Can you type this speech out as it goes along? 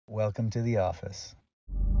Welcome to the office.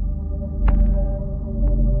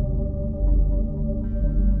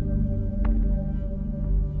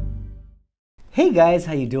 Hey guys,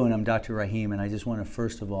 how you doing? I'm Dr. Rahim, and I just want to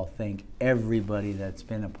first of all thank everybody that's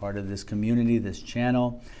been a part of this community, this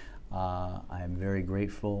channel. I'm very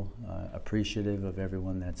grateful, appreciative of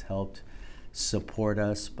everyone that's helped support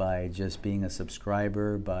us by just being a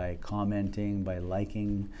subscriber, by commenting, by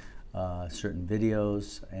liking certain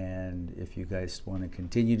videos. And if you guys want to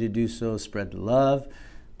continue to do so, spread the love,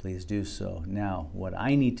 please do so. Now, what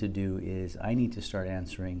I need to do is I need to start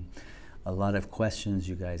answering a lot of questions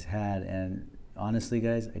you guys had. And honestly,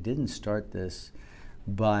 guys, I didn't start this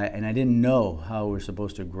and I didn't know how we're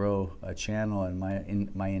supposed to grow a channel. And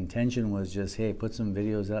my intention was just, hey, put some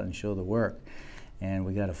videos out and show the work. And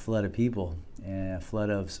we got a flood of people, and a flood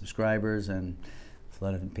of subscribers, and a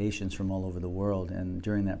flood of patients from all over the world. And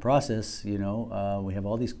during that process, you know, we have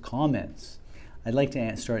all these comments. I'd like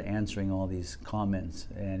to start answering all these comments.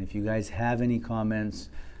 And if you guys have any comments,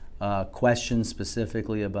 questions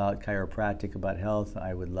specifically about chiropractic, about health,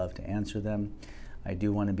 I would love to answer them. I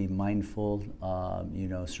do want to be mindful, you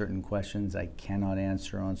know, certain questions I cannot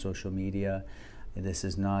answer on social media. This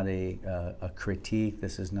is not a critique,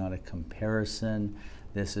 this is not a comparison,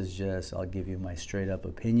 this is just, I'll give you my straight up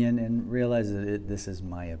opinion and realize that this is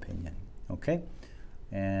my opinion, okay?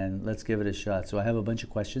 And let's give it a shot. So I have a bunch of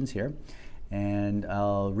questions here, and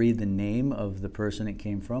I'll read the name of the person it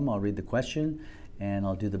came from, I'll read the question, and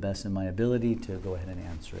I'll do the best in my ability to go ahead and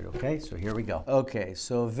answer it, okay? So here we go. Okay,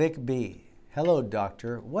 so Vic B. Hello,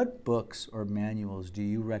 doctor. What books or manuals do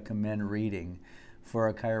you recommend reading for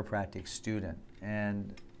a chiropractic student?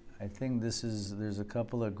 And I think there's a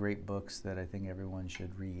couple of great books that I think everyone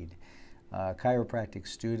should read. Chiropractic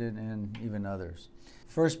student and even others.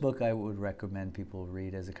 First book I would recommend people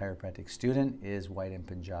read as a chiropractic student is White and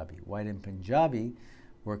Punjabi. White and Punjabi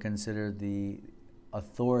were considered the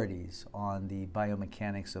authorities on the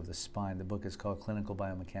biomechanics of the spine. The book is called Clinical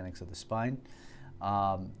Biomechanics of the Spine.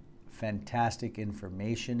 Fantastic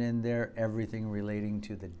information in there, everything relating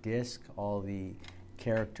to the disc, all the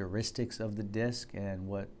characteristics of the disc and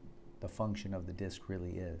what the function of the disc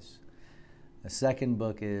really is. The second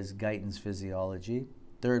book is Guyton's Physiology.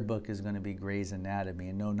 Third book is going to be Gray's Anatomy.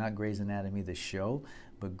 And no, not Gray's Anatomy, the show,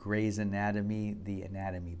 but Gray's Anatomy, the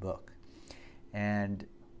anatomy book. And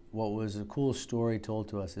what was a cool story told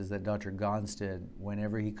to us is that Dr. Gonstead,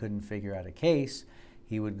 whenever he couldn't figure out a case,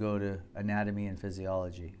 he would go to anatomy and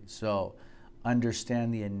physiology. So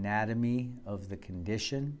understand the anatomy of the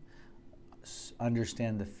condition,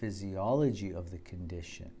 understand the physiology of the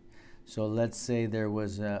condition. So let's say there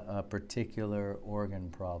was a particular organ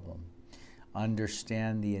problem.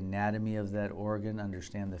 Understand the anatomy of that organ,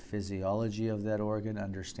 understand the physiology of that organ,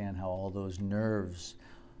 understand how all those nerves,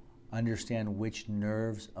 understand which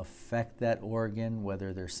nerves affect that organ,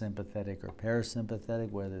 whether they're sympathetic or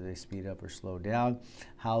parasympathetic, whether they speed up or slow down,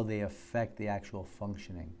 how they affect the actual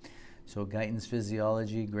functioning. So Guyton's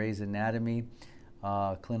Physiology, Gray's Anatomy,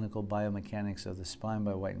 Clinical Biomechanics of the Spine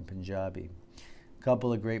by White and Punjabi. A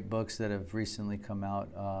couple of great books that have recently come out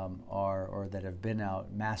or that have been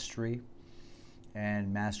out, Mastery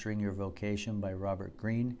and Mastering Your Vocation by Robert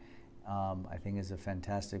Greene. I think is a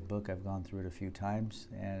fantastic book. I've gone through it a few times,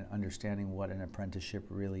 and understanding what an apprenticeship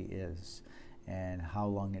really is and how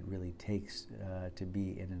long it really takes to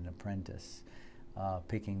be in an apprentice.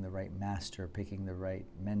 Picking the right master, picking the right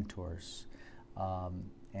mentors,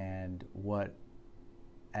 and what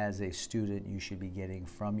as a student you should be getting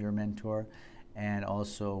from your mentor, and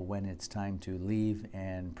also when it's time to leave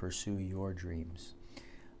and pursue your dreams.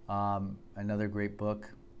 Another great book,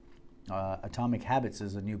 Atomic Habits,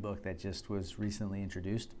 is a new book that just was recently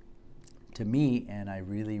introduced to me, and I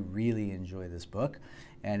really, really enjoy this book.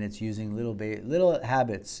 And it's using little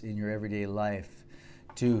habits in your everyday life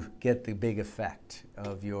to get the big effect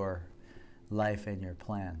of your life and your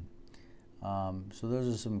plan. So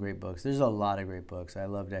those are some great books. There's a lot of great books. I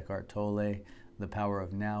loved Eckhart Tolle, The Power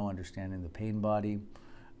of Now, Understanding the Pain Body.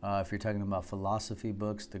 If you're talking about philosophy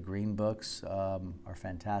books, the green books are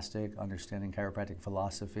fantastic. Understanding Chiropractic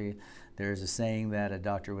Philosophy. There's a saying that a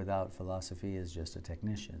doctor without philosophy is just a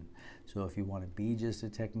technician. So if you want to be just a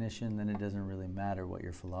technician, then it doesn't really matter what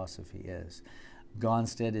your philosophy is.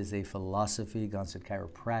 Gonstead is a philosophy. Gonstead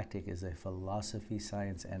Chiropractic is a philosophy,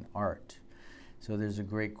 science, and art. So there's a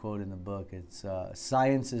great quote in the book. It's,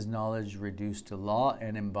 science is knowledge reduced to law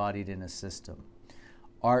and embodied in a system.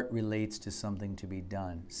 Art relates to something to be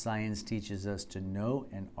done. Science teaches us to know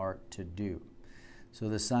and art to do. So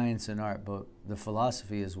the science and art, but the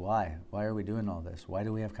philosophy is why. Why are we doing all this? Why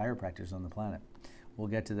do we have chiropractors on the planet? We'll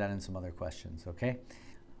get to that in some other questions, okay?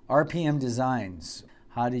 RPM Designs.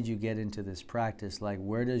 how did you get into this practice? Like,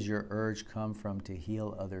 where does your urge come from to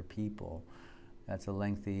heal other people? That's a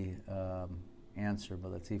lengthy answer,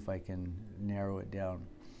 but let's see if I can narrow it down.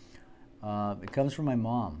 It comes from my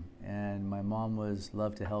mom, and my mom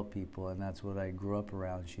loved to help people, and that's what I grew up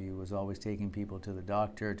around. She was always taking people to the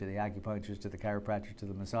doctor, to the acupuncturist, to the chiropractor, to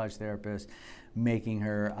the massage therapist, making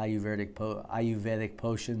her Ayurvedic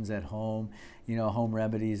potions at home, you know, home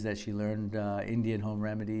remedies that she learned, Indian home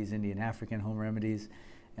remedies, Indian African home remedies,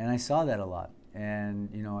 and I saw that a lot. And,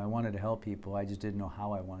 you know, I wanted to help people, I just didn't know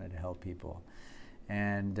how I wanted to help people.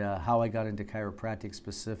 And how I got into chiropractic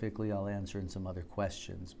specifically, I'll answer in some other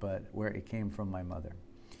questions, but where it came from my mother.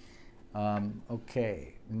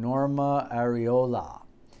 Okay, Norma Areola.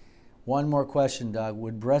 One more question, Doug.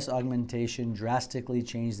 Would breast augmentation drastically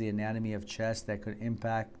change the anatomy of chest that could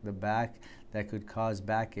impact the back, that could cause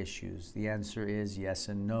back issues? The answer is yes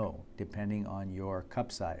and no, depending on your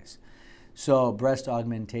cup size. So breast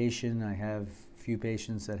augmentation, I have a few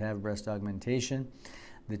patients that have breast augmentation.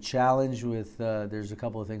 The challenge with, there's a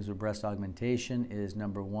couple of things with breast augmentation is,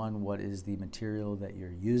 number one, what is the material that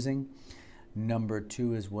you're using? Number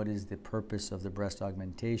two is, what is the purpose of the breast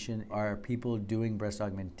augmentation? Are people doing breast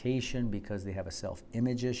augmentation because they have a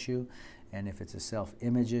self-image issue? And if it's a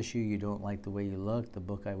self-image issue, you don't like the way you look, the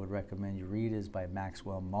book I would recommend you read is by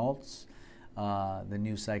Maxwell Maltz, The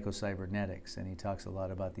New Psycho-Cybernetics, and he talks a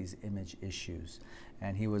lot about these image issues.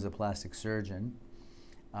 And he was a plastic surgeon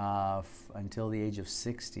until the age of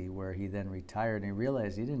 60, where he then retired, and he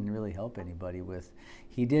realized he didn't really help anybody with,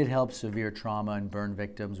 he did help severe trauma and burn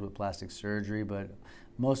victims with plastic surgery, but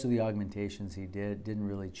most of the augmentations he didn't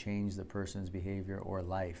really change the person's behavior or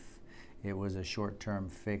life. It was a short-term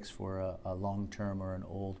fix for a long-term or an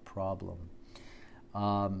old problem.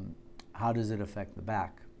 How does it affect the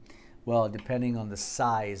back? Well, depending on the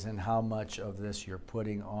size and how much of this you're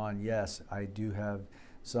putting on, yes, I do have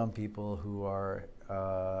some people who are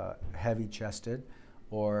heavy-chested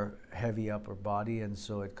or heavy upper body, and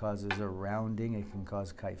so it causes a rounding. It can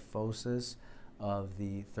cause kyphosis of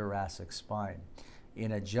the thoracic spine.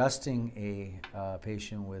 In adjusting a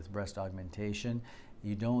patient with breast augmentation,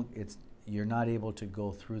 you're not able to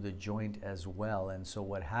go through the joint as well, and so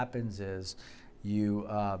what happens is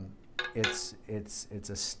it's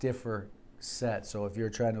a stiffer set. So if you're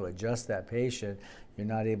trying to adjust that patient, you're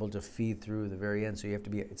not able to feed through the very end, so you have to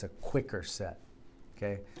be, it's a quicker set.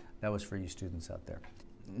 Okay, that was for you students out there.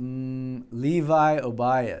 Levi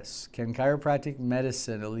Obias, can chiropractic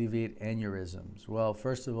medicine alleviate aneurysms? Well,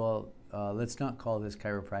 first of all, let's not call this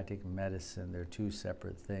chiropractic medicine. They're two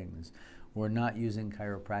separate things. We're not using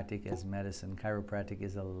chiropractic as medicine. Chiropractic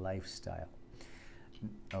is a lifestyle.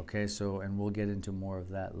 Okay, so, and we'll get into more of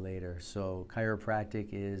that later. So chiropractic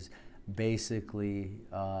is basically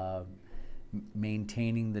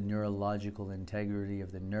maintaining the neurological integrity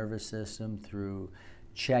of the nervous system through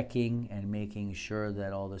checking and making sure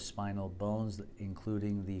that all the spinal bones,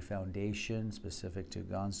 including the foundation specific to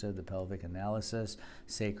Gonstead, the pelvic analysis,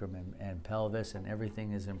 sacrum and pelvis, and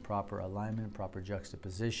everything is in proper alignment, proper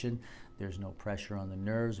juxtaposition. There's no pressure on the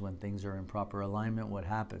nerves. When things are in proper alignment, what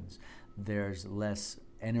happens? There's less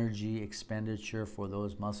energy expenditure for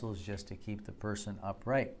those muscles just to keep the person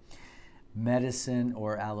upright. Medicine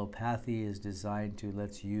or allopathy is designed to,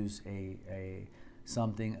 let's use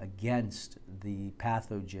something against the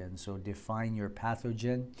pathogen. So define your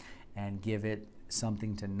pathogen and give it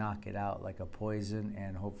something to knock it out, like a poison,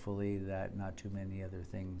 and hopefully that not too many other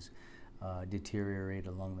things deteriorate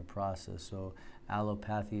along the process. So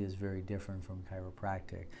allopathy is very different from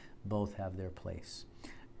chiropractic. Both have their place.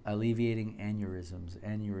 Alleviating aneurysms.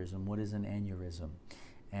 Aneurysm, what is an aneurysm?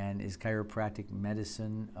 And is chiropractic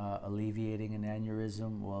medicine alleviating an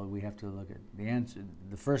aneurysm? Well, we have to look at the answer.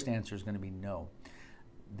 The first answer is going to be no.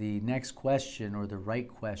 The next question, or the right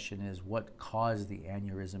question, is what caused the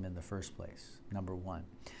aneurysm in the first place? Number one.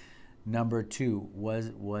 Number two,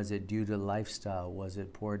 was it due to lifestyle? Was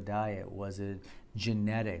it poor diet? Was it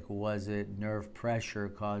genetic? Was it nerve pressure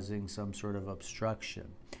causing some sort of obstruction?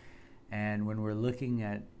 And when we're looking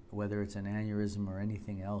at whether it's an aneurysm or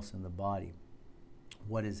anything else in the body,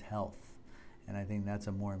 what is health? And I think that's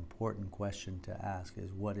a more important question to ask,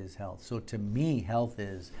 is what is health? So to me, health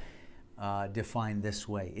is defined this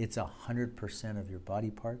way. It's 100% of your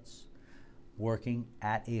body parts working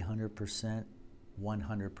at 100%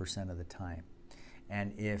 of the time.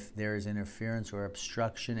 And if there is interference or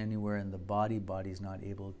obstruction anywhere in the body, body's not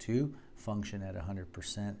able to function at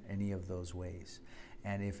 100% any of those ways.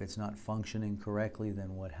 And if it's not functioning correctly,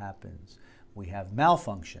 then what happens? we have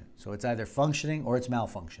malfunction. So it's either functioning or it's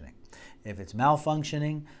malfunctioning. If it's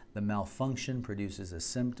malfunctioning, the malfunction produces a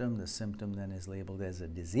symptom. The symptom then is labeled as a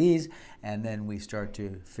disease, and then we start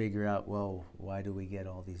to figure out, well, why do we get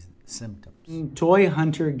all these symptoms? Toy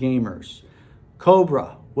hunter gamers.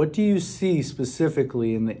 Cobra, what do you see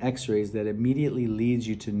specifically in the x-rays that immediately leads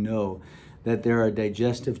you to know that there are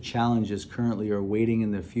digestive challenges currently or waiting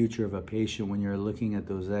in the future of a patient when you're looking at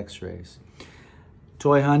those x-rays?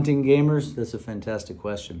 Toy hunting gamers, that's a fantastic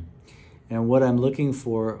question. And what I'm looking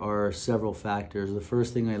for are several factors. The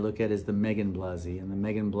first thing I look at is the Blvd, and the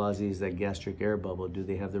Blvd is that gastric air bubble. Do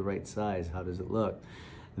they have the right size? How does it look?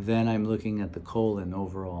 Then I'm looking at the colon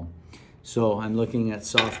overall. So I'm looking at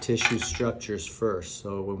soft tissue structures first.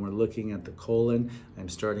 So when we're looking at the colon, I'm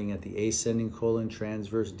starting at the ascending colon,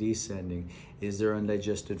 transverse descending. Is there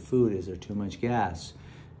undigested food? Is there too much gas?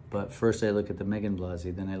 But first I look at the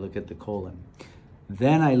Blvd, then I look at the colon.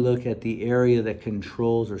 Then I look at the area that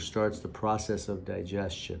controls or starts the process of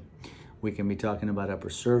digestion. We can be talking about upper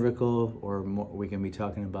cervical, or we can be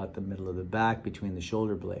talking about the middle of the back between the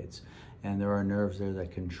shoulder blades. And there are nerves there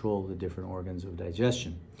that control the different organs of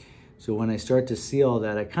digestion. So when I start to see all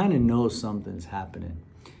that, I kind of know something's happening.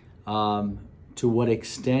 To what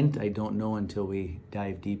extent, I don't know until we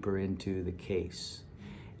dive deeper into the case.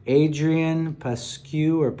 Adrian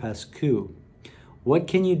Pascu, what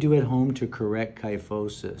can you do at home to correct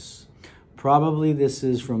kyphosis? Probably this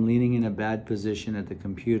is from leaning in a bad position at the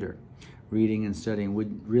computer, reading and studying.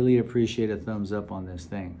 Would really appreciate a thumbs up on these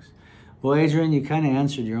things. Well, Adrian, you kind of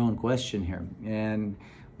answered your own question here. And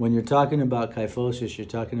when you're talking about kyphosis, you're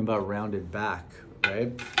talking about rounded back,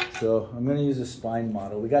 right? So I'm going to use a spine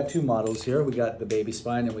model. We got two models here. We got the baby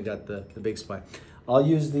spine and we got the big spine. I'll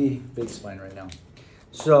use the big spine right now.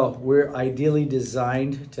 So we're ideally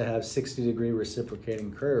designed to have 60-degree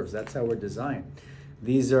reciprocating curves. That's how we're designed.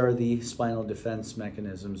 These are the spinal defense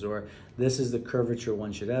mechanisms, or this is the curvature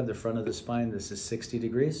one should have. The front of the spine, this is 60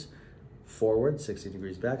 degrees forward, 60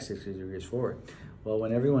 degrees back, 60 degrees forward. Well,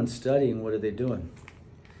 when everyone's studying, what are they doing?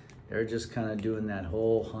 They're just kind of doing that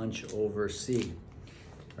whole hunch over C,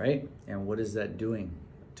 right? And what is that doing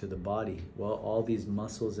to the body? Well, all these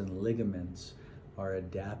muscles and ligaments are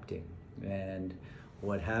adapting. And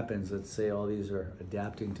what happens, let's say all these are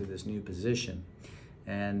adapting to this new position.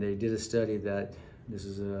 And they did a study that, this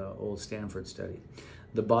is an old Stanford study.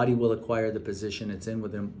 The body will acquire the position it's in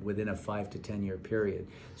within a 5 to 10 year period.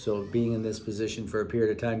 So being in this position for a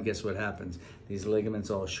period of time, guess what happens? These ligaments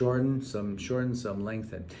all shorten, some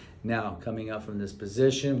lengthen. Now, coming up from this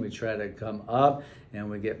position, we try to come up and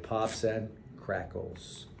we get pops and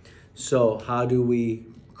crackles. So how do we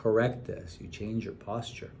correct this? You change your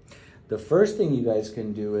posture. The first thing you guys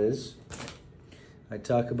can do is, I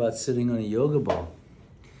talk about sitting on a yoga ball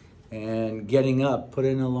and getting up. Put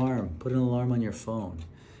an alarm on your phone.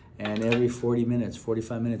 And every 40 minutes,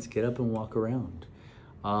 45 minutes, get up and walk around.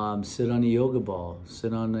 Sit on a yoga ball,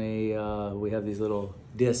 sit on a, we have these little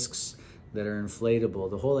discs that are inflatable.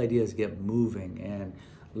 The whole idea is get moving and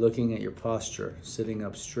looking at your posture, sitting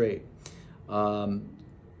up straight. There's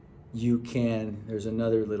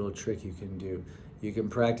another little trick you can do. You can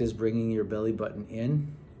practice bringing your belly button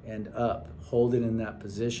in and up. Hold it in that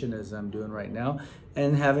position as I'm doing right now,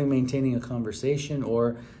 and maintaining a conversation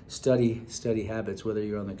or study habits, whether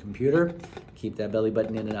you're on the computer, keep that belly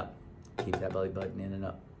button in and up. Keep that belly button in and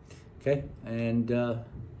up. Okay, and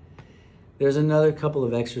there's another couple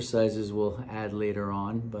of exercises we'll add later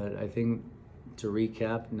on, but I think to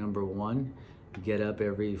recap, number one, get up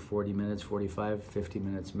every 40 minutes, 45, 50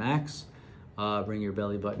 minutes max. Bring your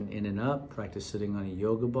belly button in and up. Practice sitting on a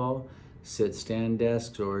yoga ball. Sit stand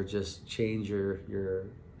desks, or just change your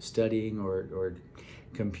studying or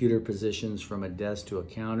computer positions from a desk to a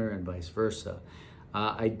counter and vice versa.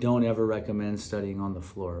 I don't ever recommend studying on the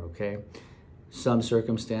floor, okay? Some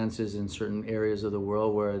circumstances in certain areas of the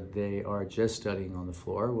world where they are just studying on the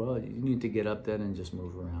floor, well, you need to get up then and just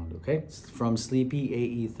move around, okay? From Sleepy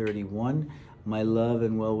AE31, my love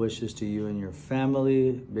and well wishes to you and your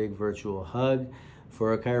family. Big virtual hug.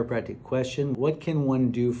 For a chiropractic question, what can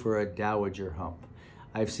one do for a dowager hump?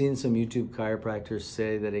 I've seen some YouTube chiropractors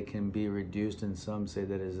say that it can be reduced, and some say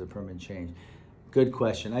that it is a permanent change. Good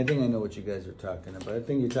question. I think I know what you guys are talking about. I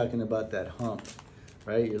think you're talking about that hump,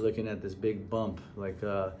 right? You're looking at this big bump, like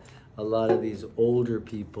a lot of these older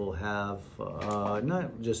people have,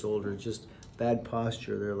 not just older, just bad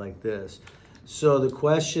posture. They're like this. So the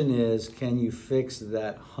question is, can you fix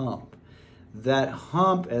that hump? That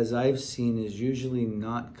hump, as I've seen, is usually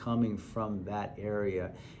not coming from that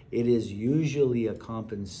area. It is usually a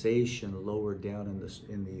compensation lower down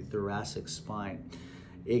in the thoracic spine.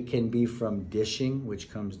 It can be from dishing,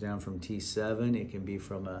 which comes down from T7. It can be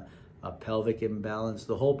from a pelvic imbalance.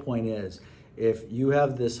 The whole point is, if you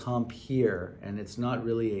have this hump here and it's not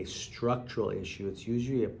really a structural issue, it's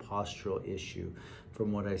usually a postural issue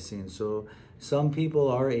from what I've seen. So some people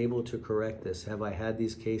are able to correct this. Have I had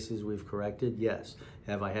these cases we've corrected? Yes.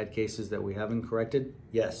 Have I had cases that we haven't corrected?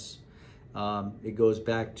 Yes. It goes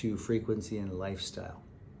back to frequency and lifestyle.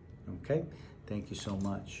 Okay, thank you so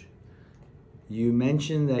much. You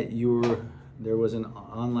mentioned that there was an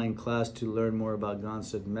online class to learn more about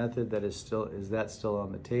Gonstead method. Is that still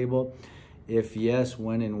on the table? If yes,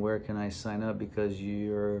 when and where can I sign up? Because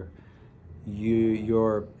you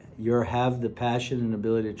have the passion and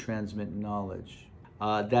ability to transmit knowledge.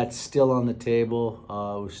 That's still on the table.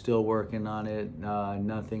 We're still working on it.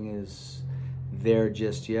 Nothing is there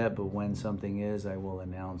just yet, but when something is, I will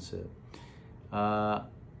announce it.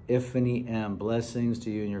 Ifany M, blessings to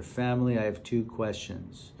you and your family. I have 2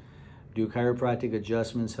 questions. Do chiropractic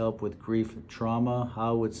adjustments help with grief and trauma?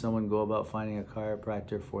 How would someone go about finding a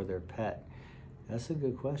chiropractor for their pet? That's a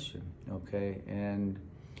good question, okay? And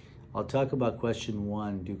I'll talk about question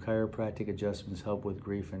 1. Do chiropractic adjustments help with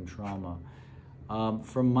grief and trauma?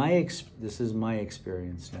 This is my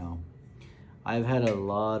experience now. I've had a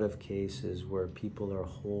lot of cases where people are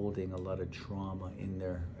holding a lot of trauma in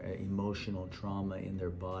their emotional trauma in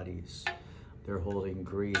their bodies. They're holding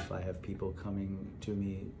grief. I have people coming to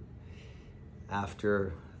me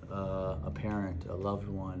after a parent, a loved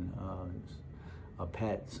one, a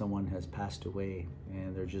pet, someone has passed away,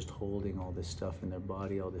 and they're just holding all this stuff in their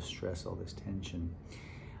body, all this stress, all this tension.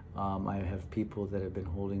 I have people that have been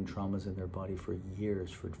holding traumas in their body for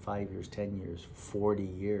years, for 5 years, 10 years, 40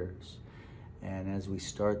 years. And as we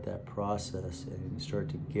start that process and start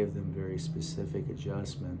to give them very specific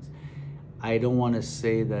adjustments, I don't want to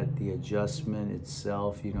say that the adjustment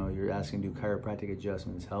itself, you're asking, do chiropractic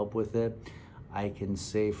adjustments help with it? I can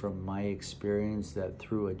say from my experience that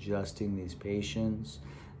through adjusting these patients,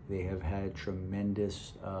 they have had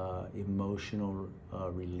tremendous emotional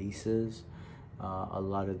releases. A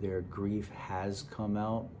lot of their grief has come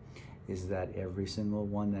out. Is that every single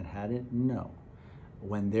one that had it? No.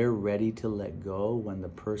 When they're ready to let go, when the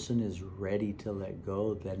person is ready to let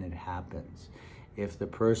go, then it happens. If the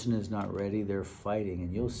person is not ready, they're fighting.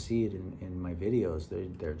 And you'll see it in my videos.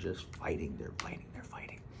 They're just fighting, they're fighting.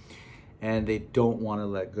 And they don't want to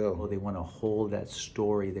let go. They want to hold that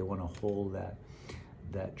story. They want to hold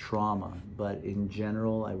that trauma. But in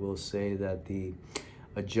general, I will say that the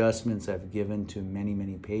adjustments I've given to many,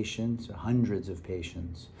 many patients, hundreds of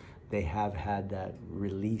patients, they have had that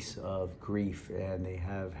release of grief, and they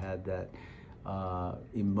have had that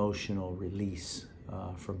emotional release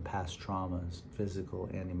from past traumas, physical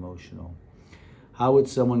and emotional. How would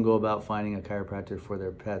someone go about finding a chiropractor for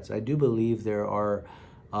their pets? I do believe there are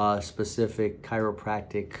specific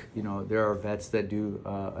chiropractic, there are vets that do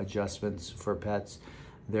adjustments for pets.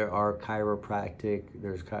 There are chiropractic,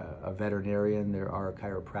 there's a veterinarian, there are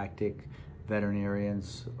chiropractic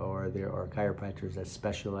veterinarians, or there are chiropractors that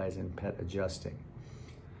specialize in pet adjusting.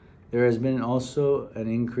 There has been also an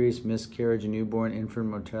increased miscarriage and newborn infant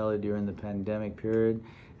mortality during the pandemic period.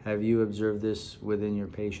 Have you observed this within your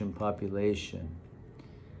patient population?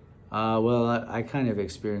 Well, I kind of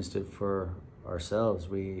experienced it for ourselves.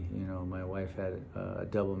 My wife had a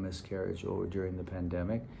double miscarriage during the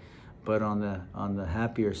pandemic, but on the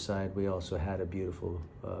happier side, we also had a beautiful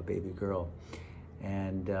baby girl,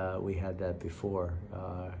 and we had that before.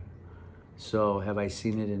 So have I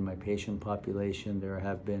seen it in my patient population? There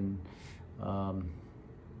have been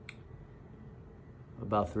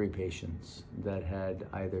about 3 patients that had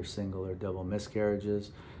either single or double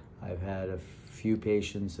miscarriages. I've had a few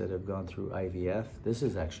patients that have gone through IVF. This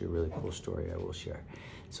is actually a really cool story I will share.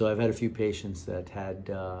 So I've had a few patients that had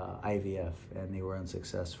IVF and they were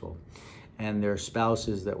unsuccessful. And their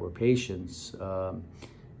spouses that were patients,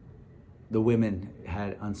 the women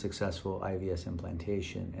had unsuccessful IVF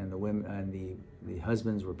implantation, and the women and the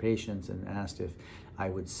husbands were patients and asked if I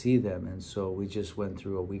would see them. And so we just went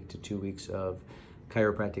through a week to 2 weeks of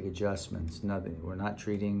chiropractic adjustments. Nothing. We're not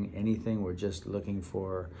treating anything. We're just looking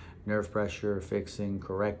for nerve pressure, fixing,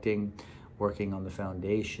 correcting, working on the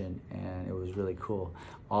foundation, and it was really cool.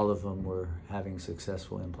 All of them were having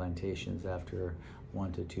successful implantations after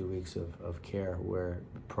 1 to 2 weeks of care, where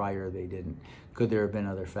prior they didn't. Could there have been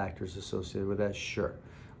other factors associated with that? Sure.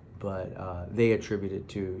 But they attribute it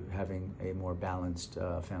to having a more balanced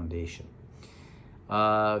foundation.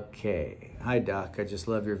 Okay. Hi, Doc. I just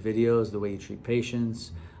love your videos, the way you treat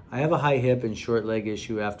patients. I have a high hip and short leg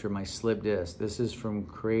issue after my slip disc. This is from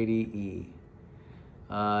Crady E.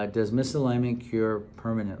 Does misalignment cure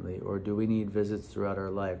permanently, or do we need visits throughout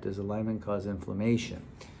our life? Does alignment cause inflammation?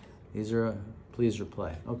 These are, please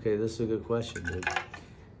reply. Okay, this is a good question, dude.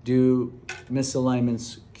 Do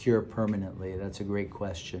misalignments cure permanently? That's a great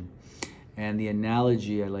question. And the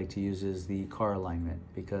analogy I like to use is the car alignment,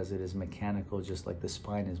 because it is mechanical, just like the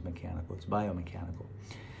spine is mechanical. It's biomechanical.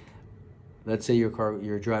 Let's say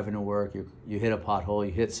you're driving to work, you hit a pothole,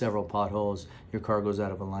 you hit several potholes, your car goes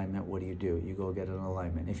out of alignment. What do? You go get an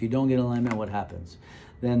alignment. If you don't get alignment, what happens?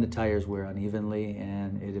 Then the tires wear unevenly,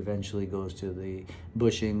 and it eventually goes to the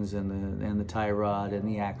bushings and the tie rod and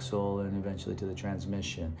the axle, and eventually to the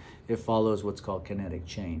transmission. It follows what's called kinetic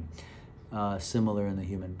chain, similar in the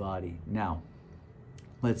human body. Now,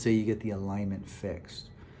 let's say you get the alignment fixed,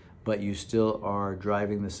 but you still are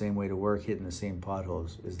driving the same way to work, hitting the same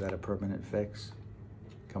potholes. Is that a permanent fix?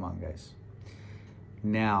 Come on, guys.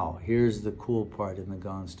 Now, here's the cool part in the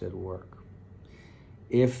Gonstead work.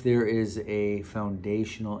 If there is a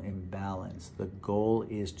foundational imbalance, the goal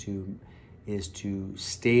is to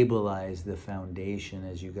stabilize the foundation,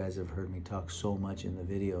 as you guys have heard me talk so much in the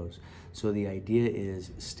videos. So the idea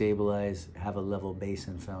is stabilize, have a level base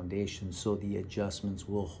and foundation, so the adjustments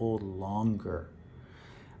will hold longer.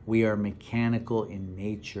 We are mechanical in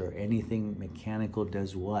nature. Anything mechanical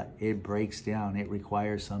does what? It breaks down. It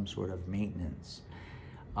requires some sort of maintenance.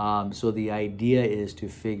 So the idea is to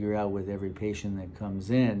figure out with every patient that comes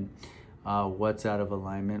in, what's out of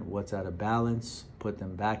alignment, what's out of balance, put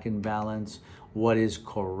them back in balance, what is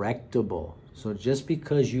correctable. So just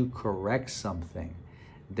because you correct something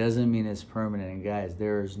doesn't mean it's permanent. And guys,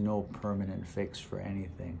 there is no permanent fix for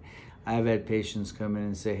anything. I've had patients come in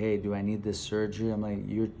and say, hey, do I need this surgery? I'm like,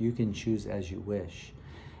 you can choose as you wish.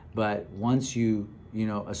 But once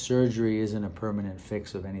a surgery isn't a permanent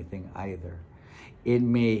fix of anything either. It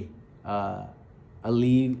may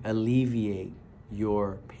alleviate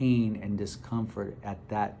your pain and discomfort at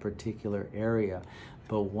that particular area.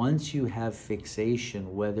 But once you have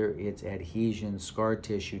fixation, whether it's adhesion, scar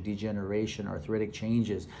tissue, degeneration, arthritic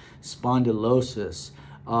changes, spondylosis,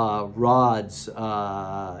 rods,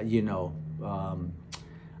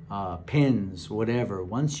 pins, whatever.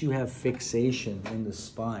 Once you have fixation in the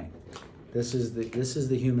spine, this is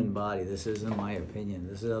the human body. This isn't my opinion.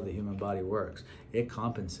 This is how the human body works. It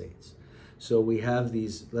compensates. So we have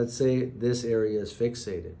these, let's say this area is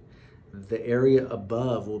fixated. The area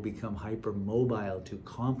above will become hypermobile to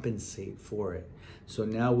compensate for it. So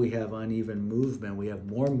now we have uneven movement. We have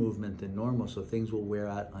more movement than normal, so things will wear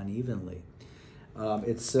out unevenly.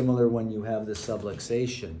 It's similar when you have the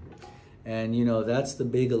subluxation. And that's the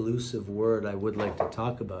big elusive word I would like to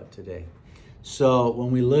talk about today. So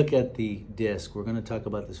when we look at the disc, we're going to talk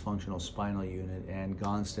about this functional spinal unit and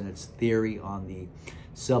Gonstead's theory on the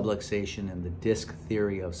subluxation and the disc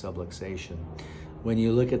theory of subluxation. When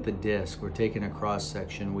you look at the disc, we're taking a cross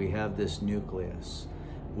section. We have this nucleus,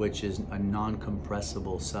 which is a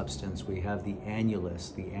non-compressible substance. We have the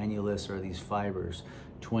annulus. The annulus are these fibers,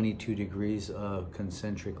 22 degrees of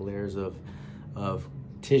concentric layers of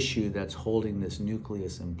tissue that's holding this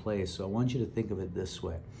nucleus in place. So I want you to think of it this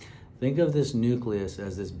way. Think of this nucleus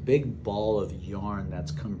as this big ball of yarn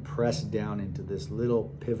that's compressed down into this little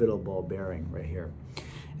pivotal ball bearing right here.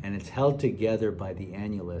 And it's held together by the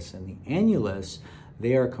annulus. And the annulus,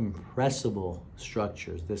 they are compressible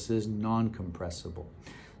structures. This is non-compressible.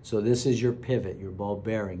 So this is your pivot, your ball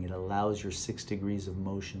bearing. It allows your 6 degrees of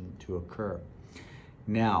motion to occur.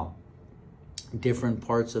 Now, different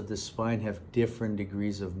parts of the spine have different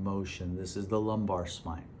degrees of motion. This is the lumbar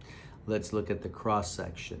spine. Let's look at the cross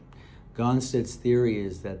section. Gonstead's theory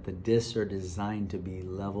is that the discs are designed to be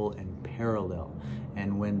level and parallel.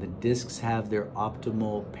 And when the discs have their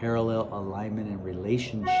optimal parallel alignment and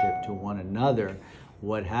relationship to one another,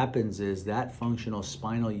 what happens is that functional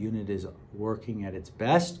spinal unit is working at its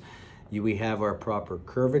best. We have our proper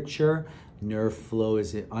curvature, nerve flow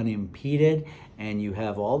is unimpeded, and you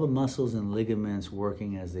have all the muscles and ligaments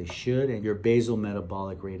working as they should, and your basal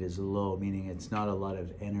metabolic rate is low, meaning it's not a lot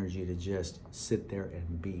of energy to just sit there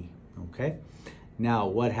and be. Okay? Now,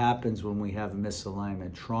 what happens when we have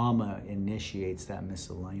misalignment? Trauma initiates that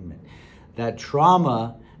misalignment. That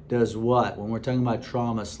trauma does what? When we're talking about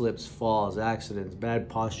trauma, slips, falls, accidents, bad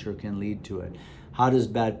posture can lead to it. How does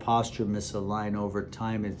bad posture misalign over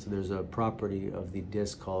time? There's a property of the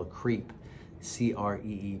disc called creep,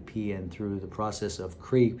 C-R-E-E-P, and through the process of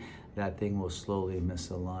creep, that thing will slowly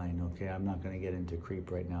misalign. Okay, I'm not going to get into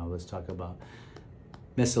creep right now. Let's talk about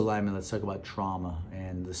misalignment. Let's talk about trauma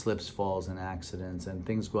and the slips, falls, and accidents, and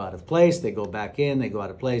things go out of place, they go back in, they go out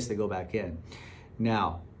of place, they go back in.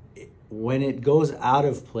 Now, when it goes out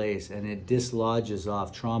of place and it dislodges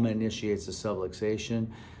off, trauma initiates the subluxation.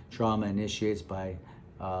 Trauma initiates by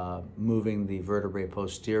moving the vertebrae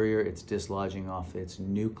posterior. It's dislodging off its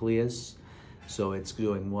nucleus. So it's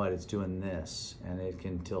doing what? It's doing this, and it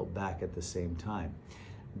can tilt back at the same time.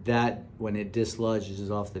 That, when it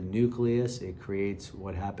dislodges off the nucleus, it creates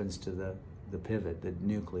what happens to the pivot, the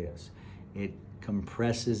nucleus. It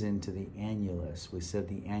compresses into the annulus. We said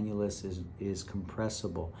the annulus is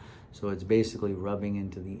compressible. So it's basically rubbing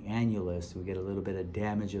into the annulus. We get a little bit of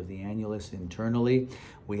damage of the annulus internally.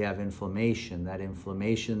 We have inflammation. That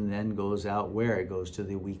inflammation then goes out where? It goes to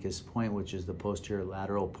the weakest point, which is the posterior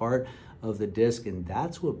lateral part of the disc, and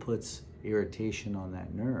that's what puts irritation on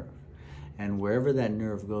that nerve. And wherever that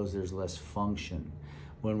nerve goes, there's less function.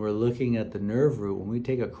 When we're looking at the nerve root, when we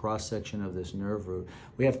take a cross-section of this nerve root,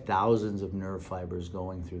 we have thousands of nerve fibers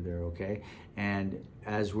going through there, okay? And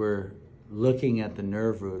as we're looking at the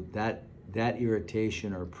nerve root, that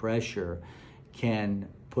irritation or pressure can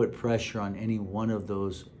put pressure on any one of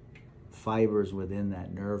those fibers within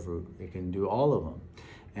that nerve root. It can do all of them.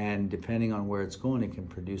 And depending on where it's going, it can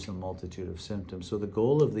produce a multitude of symptoms. So the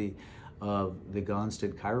goal of the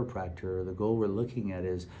Gonstead Chiropractor, the goal we're looking at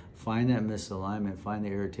is find that misalignment, find the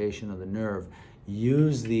irritation of the nerve,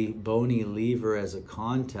 use the bony lever as a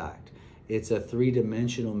contact. It's a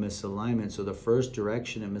three-dimensional misalignment, so the first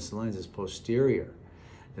direction it misaligns is posterior.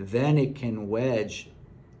 Then it can wedge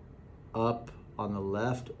up on the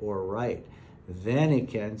left or right. Then it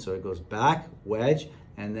can, so it goes back, wedge,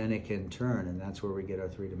 and then it can turn, and that's where we get our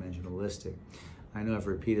three-dimensional listing. I know I've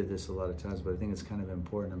repeated this a lot of times, but I think it's kind of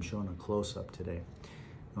important. I'm showing a close-up today,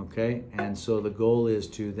 okay? And so the goal is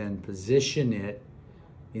to then position it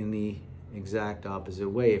in the exact opposite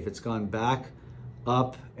way. If it's gone back,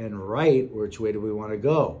 up, and right, which way do we want to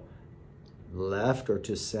go? Left or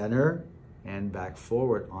to center, and back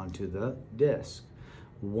forward onto the disc.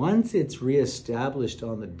 Once it's reestablished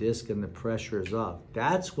on the disc and the pressure is off,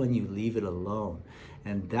 that's when you leave it alone.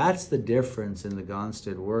 And that's the difference in the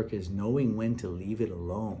Gonstead work, is knowing when to leave it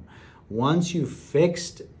alone. Once you've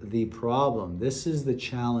fixed the problem, this is the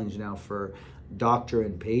challenge now for doctor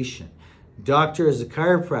and patient. Doctor is a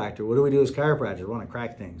chiropractor. What do we do as chiropractors? We want to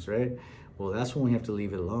crack things, right? Well, that's when we have to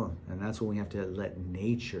leave it alone. And that's when we have to let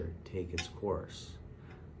nature take its course.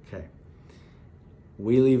 Okay.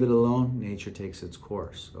 We leave it alone, nature takes its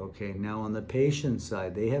course. Okay, now on the patient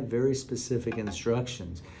side, they have very specific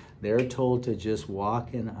instructions. They're told to just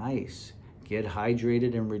walk in ice, get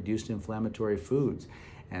hydrated and reduced inflammatory foods.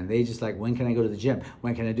 And they just like, when can I go to the gym?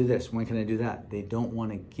 When can I do this? When can I do that? They don't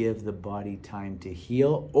want to give the body time to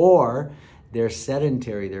heal, or they're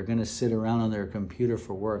sedentary. They're going to sit around on their computer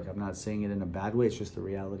for work. I'm not saying it in a bad way. It's just the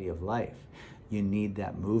reality of life. You need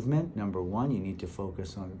that movement. Number one, you need to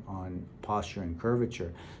focus on posture and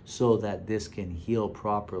curvature so that this can heal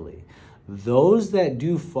properly. Those that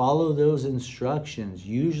do follow those instructions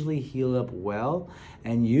usually heal up well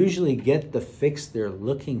and usually get the fix they're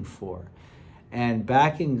looking for. And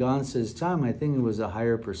back in Gonstead's time, I think it was a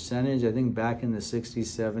higher percentage. I think back in the 60s,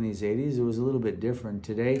 70s, 80s, it was a little bit different.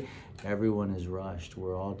 Today, everyone is rushed.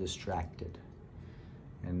 We're all distracted.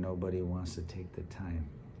 And nobody wants to take the time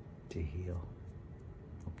to heal.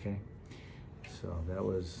 Okay? So that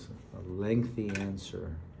was a lengthy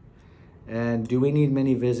answer. And do we need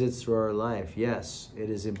many visits through our life? Yes, it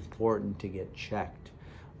is important to get checked.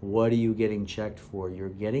 What are you getting checked for? You're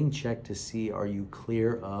getting checked to see, are you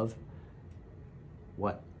clear of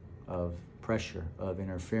what? Of pressure, of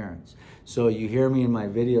interference. So you hear me in my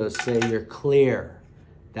videos say you're clear.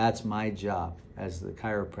 That's my job as the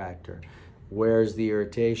chiropractor. Where's the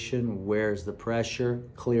irritation? Where's the pressure?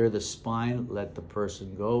 Clear the spine, let the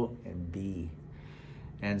person go, and be.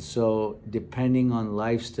 And so depending on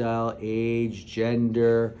lifestyle, age,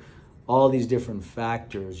 gender, all these different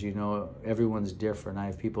factors, you know, everyone's different. I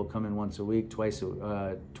have people come in once a week, twice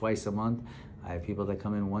a month. I have people that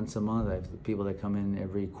come in once a month. I have people that come in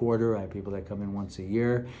every quarter. I have people that come in once a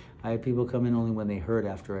year. I have people come in only when they hurt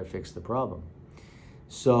after I fix the problem.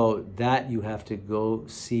 So that you have to go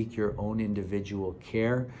seek your own individual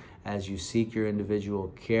care. As you seek your individual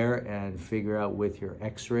care and figure out with your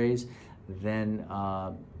x-rays, then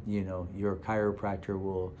you know, your chiropractor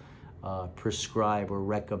will prescribe or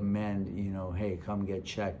recommend, you know, hey, come get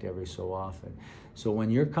checked every so often. So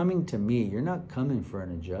when you're coming to me, you're not coming for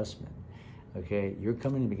an adjustment, okay? You're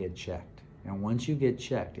coming to get checked. And once you get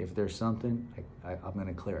checked, if there's something, I'm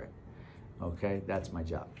gonna clear it, okay? That's my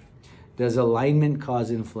job. Does alignment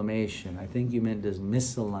cause inflammation? I think you meant, does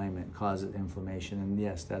misalignment cause inflammation? And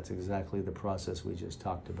yes, that's exactly the process we just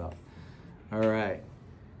talked about. All right.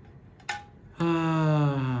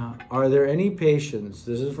 Are there any patients,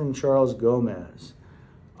 this is from Charles Gomez,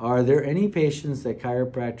 are there any patients that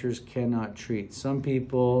chiropractors cannot treat? Some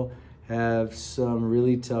people have some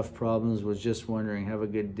really tough problems, was just wondering, have a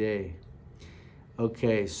good day.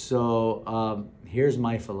 Okay, so here's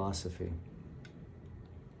my philosophy.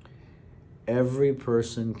 Every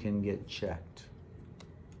person can get checked.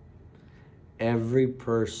 Every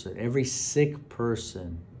person, every sick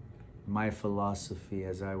person, my philosophy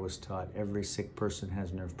as I was taught, every sick person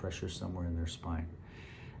has nerve pressure somewhere in their spine.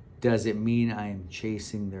 Does it mean I'm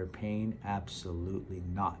chasing their pain? Absolutely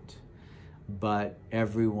not. But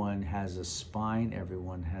everyone has a spine,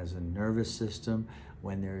 everyone has a nervous system.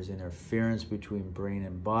 When there's interference between brain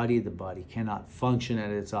and body, the body cannot function at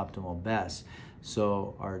its optimal best.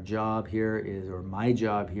 So our job here is, or my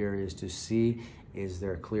job here is to see, is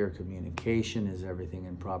there clear communication? Is everything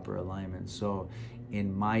in proper alignment? So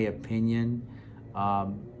in my opinion,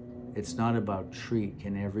 it's not about treat.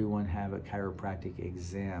 Can everyone have a chiropractic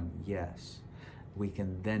exam? Yes. We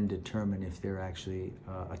can then determine if they're actually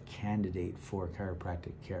a candidate for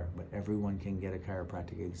chiropractic care, but everyone can get a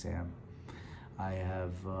chiropractic exam. I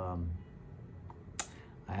have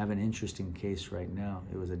an interesting case right now.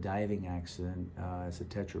 It was a diving accident. It's a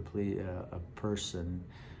a person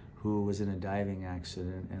who was in a diving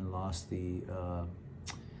accident and lost the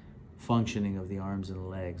functioning of the arms and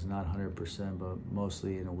legs, not 100%, but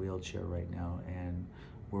mostly in a wheelchair right now. And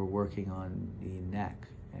we're working on the neck.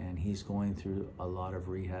 And he's going through a lot of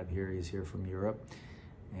rehab here. He's here from Europe,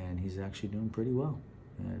 and he's actually doing pretty well.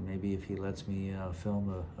 And maybe if he lets me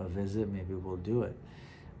film a visit, maybe we'll do it.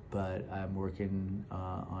 But I'm working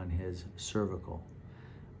on his cervical.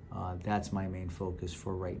 That's my main focus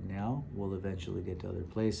for right now. We'll eventually get to other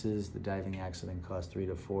places. The diving accident caused 3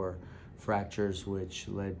 to 4 fractures, which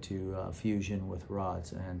led to fusion with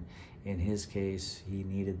rods. And in his case, he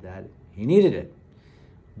needed that. He needed it.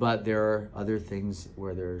 But there are other things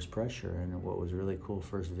where there's pressure. And what was really cool,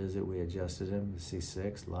 first visit, we adjusted him to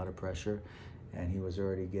C6, a lot of pressure, and he was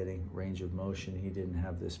already getting range of motion. He didn't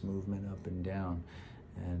have this movement up and down,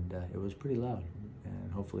 and it was pretty loud.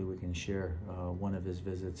 And hopefully we can share one of his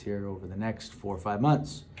visits here over the next 4 or 5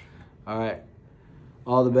 months. All right.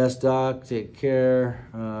 All the best, Doc. Take care.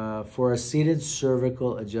 For a seated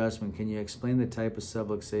cervical adjustment, can you explain the type of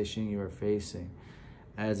subluxation you are facing?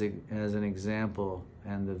 As an example,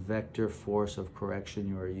 and the vector force of correction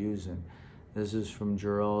you are using. This is from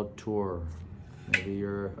Gerald Tour. Maybe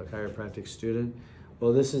you're a chiropractic student.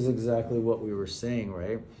 Well, this is exactly what we were saying,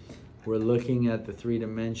 right? We're looking at the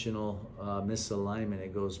 3-dimensional misalignment.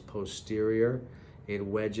 It goes posterior, it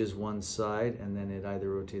wedges one side, and then it either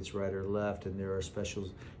rotates right or left, and there are special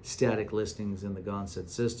static listings in the Gonstead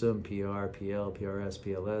system, PR, PL, PRS,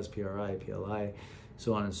 PLS, PRI, PLI,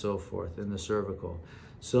 so on and so forth, in the cervical.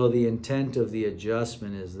 So the intent of the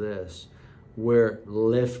adjustment is this. We're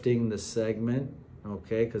lifting the segment,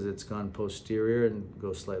 okay, because it's gone posterior and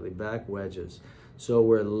goes slightly back, wedges. So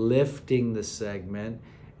we're lifting the segment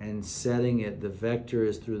and setting it. The vector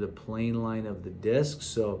is through the plane line of the disc,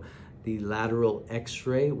 so the lateral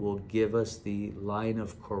x-ray will give us the line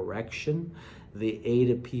of correction. The A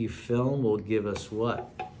to P film will give us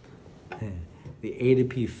what? The A to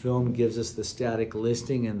P film gives us the static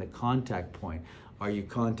listing and the contact point. Are you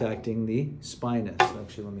contacting the spinous?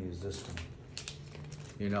 Actually, let me use this one.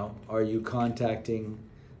 You know, are you contacting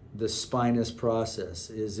the spinous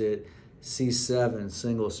process? Is it C7,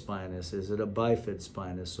 single spinous? Is it a bifid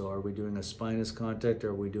spinous? So are we doing a spinous contact or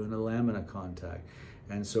are we doing a lamina contact?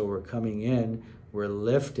 And so we're coming in, we're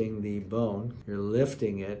lifting the bone, you're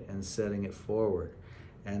lifting it and setting it forward.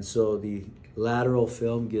 And so the lateral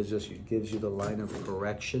film gives you the line of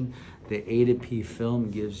correction. The A to P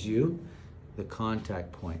film gives you the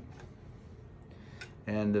contact point.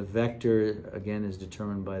 And the vector, again, is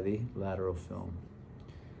determined by the lateral film.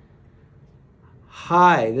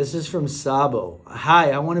 Hi, this is from Sabo.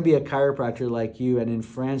 Hi, I want to be a chiropractor like you, and in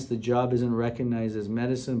France, the job isn't recognized as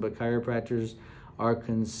medicine, but chiropractors are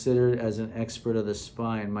considered as an expert of the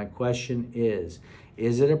spine. My question is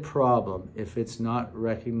it a problem if it's not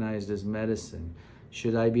recognized as medicine?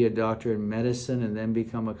 Should I be a doctor in medicine and then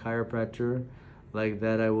become a chiropractor? Like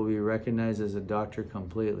that, I will be recognized as a doctor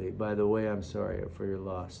completely. By the way, I'm sorry for your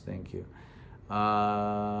loss. Thank you.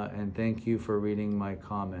 And thank you for reading my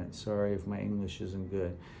comment. Sorry if my English isn't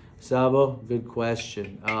good. Sabo, good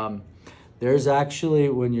question. There's actually,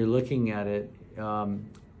 when you're looking at it,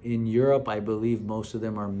 in Europe, I believe most of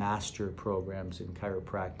them are master programs in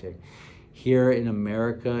chiropractic. Here in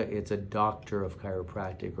America, it's a doctor of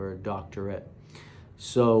chiropractic or a doctorate.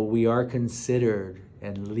 So we are considered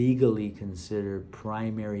and legally considered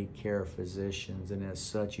primary care physicians, and as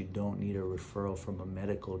such you don't need a referral from a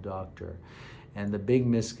medical doctor. And the big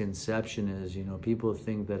misconception is, you know, people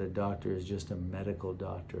think that a doctor is just a medical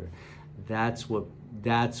doctor. That's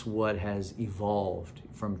what has evolved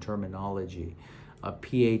from terminology. A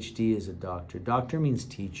PhD is a doctor. Doctor means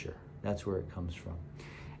teacher. That's where it comes from.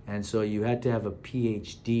 And so you had to have a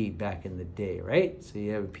PhD back in the day, right? So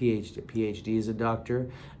you have a PhD. A PhD is a doctor,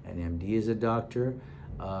 an MD is a doctor,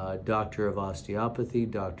 doctor of osteopathy,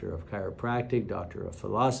 doctor of chiropractic, doctor of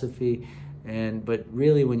philosophy. But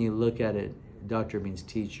really when you look at it, doctor means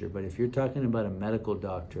teacher. But if you're talking about a medical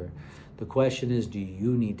doctor, the question is, do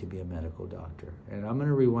you need to be a medical doctor? And I'm going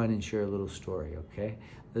to rewind and share a little story, okay?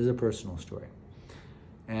 This is a personal story.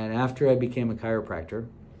 And after I became a chiropractor,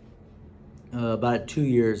 about 2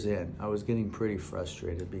 years in, I was getting pretty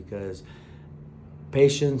frustrated because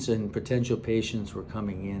patients and potential patients were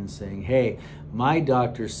coming in saying, hey, my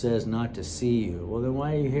doctor says not to see you. Well, then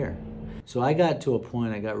why are you here? So I got to a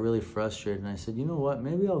point, I got really frustrated, and I said, you know what,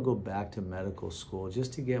 maybe I'll go back to medical school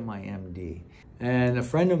just to get my MD. And a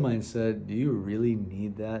friend of mine said, do you really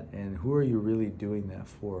need that? And who are you really doing that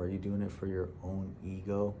for? Are you doing it for your own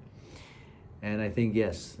ego? And I think,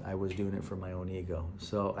 yes, I was doing it for my own ego.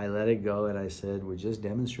 So I let it go and I said, we're just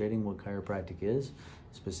demonstrating what chiropractic is,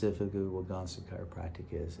 specifically what Gonstead Chiropractic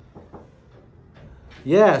is.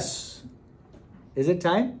 Yes. Is it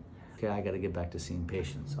time? Okay, I got to get back to seeing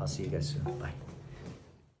patients. I'll see you guys soon. Bye.